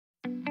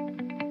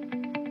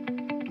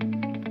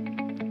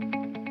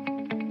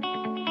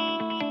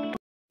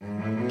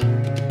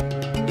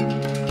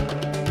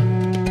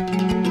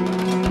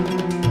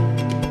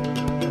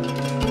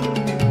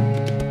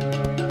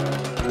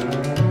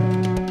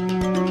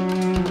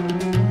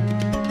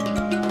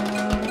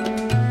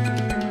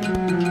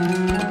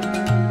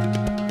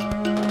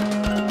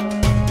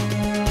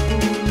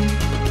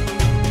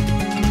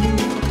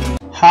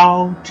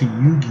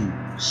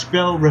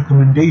Spell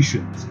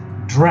recommendations: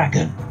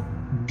 Dragon.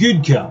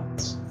 Good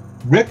cards.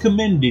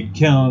 Recommended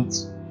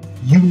cards: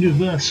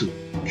 Universal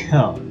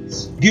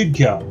cards. Good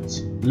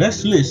cards.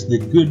 Let's list the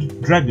good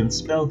dragon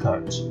spell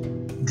cards.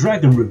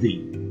 Dragon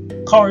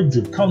Reveal. Cards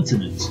of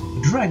Consonance.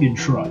 Dragon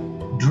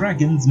Shrine.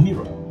 Dragon's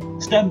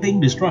Mirror. Stamping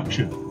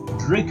Destruction.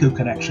 Draco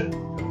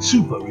Connection.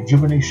 Super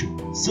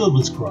Rejuvenation.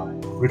 Silver's Cry.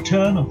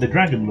 Return of the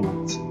Dragon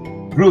Lords.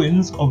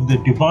 Ruins of the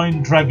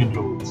Divine Dragon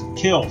Lords.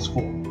 Chaos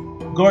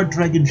Form. Guard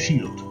Dragon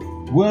Shield.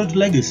 World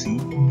Legacy.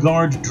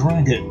 Guard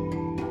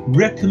Dragon.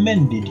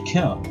 Recommended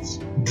cards: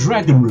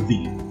 Dragon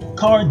Reveal.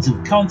 Cards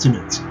of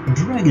Consonance.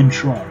 Dragon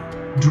Shrine.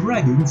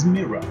 Dragon's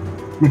Mirror.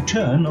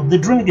 Return of the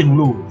Dragon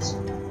Lords.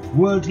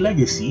 World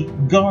Legacy.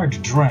 Guard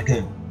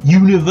Dragon.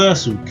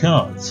 Universal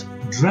cards: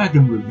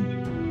 Dragon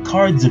Reveal.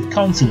 Cards of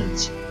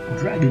Consonance.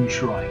 Dragon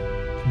Shrine.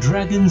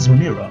 Dragon's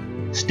Mirror.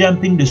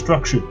 Stamping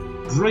Destruction.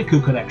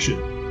 Draco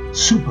Connection.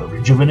 Super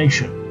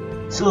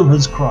Rejuvenation.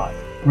 Silver's Cry.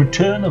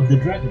 Return of the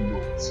Dragon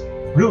Lords.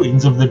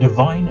 Ruins of the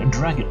Divine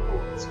Dragon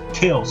Lords.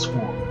 Chaos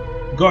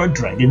Form. Guard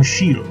Dragon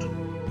Shield.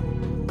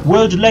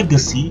 World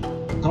Legacy.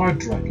 Guard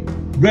Dragon.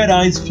 Red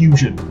Eyes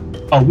Fusion.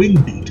 A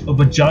wing beat of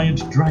a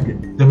giant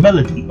dragon. The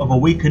melody of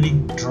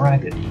awakening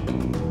dragon.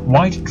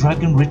 White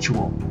Dragon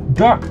Ritual.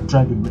 Dark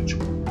Dragon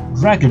Ritual.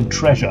 Dragon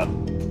Treasure.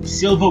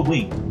 Silver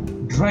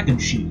Wing. Dragon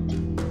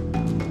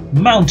Shield.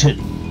 Mountain.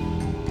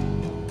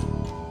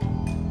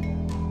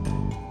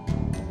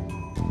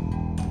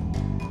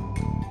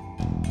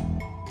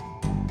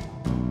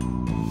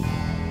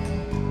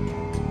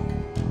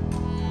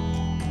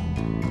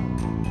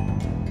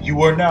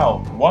 You are now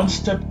one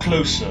step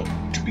closer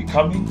to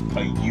becoming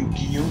a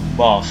Yu-Gi-Oh!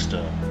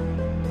 Master.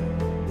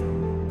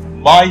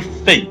 My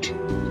fate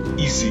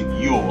is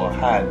in your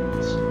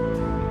hands.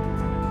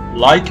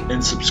 Like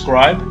and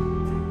subscribe.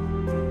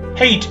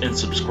 Hate and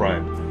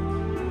subscribe.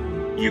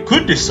 You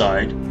could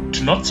decide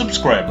to not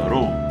subscribe at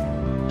all.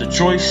 The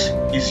choice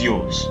is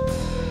yours.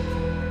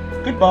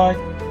 Goodbye.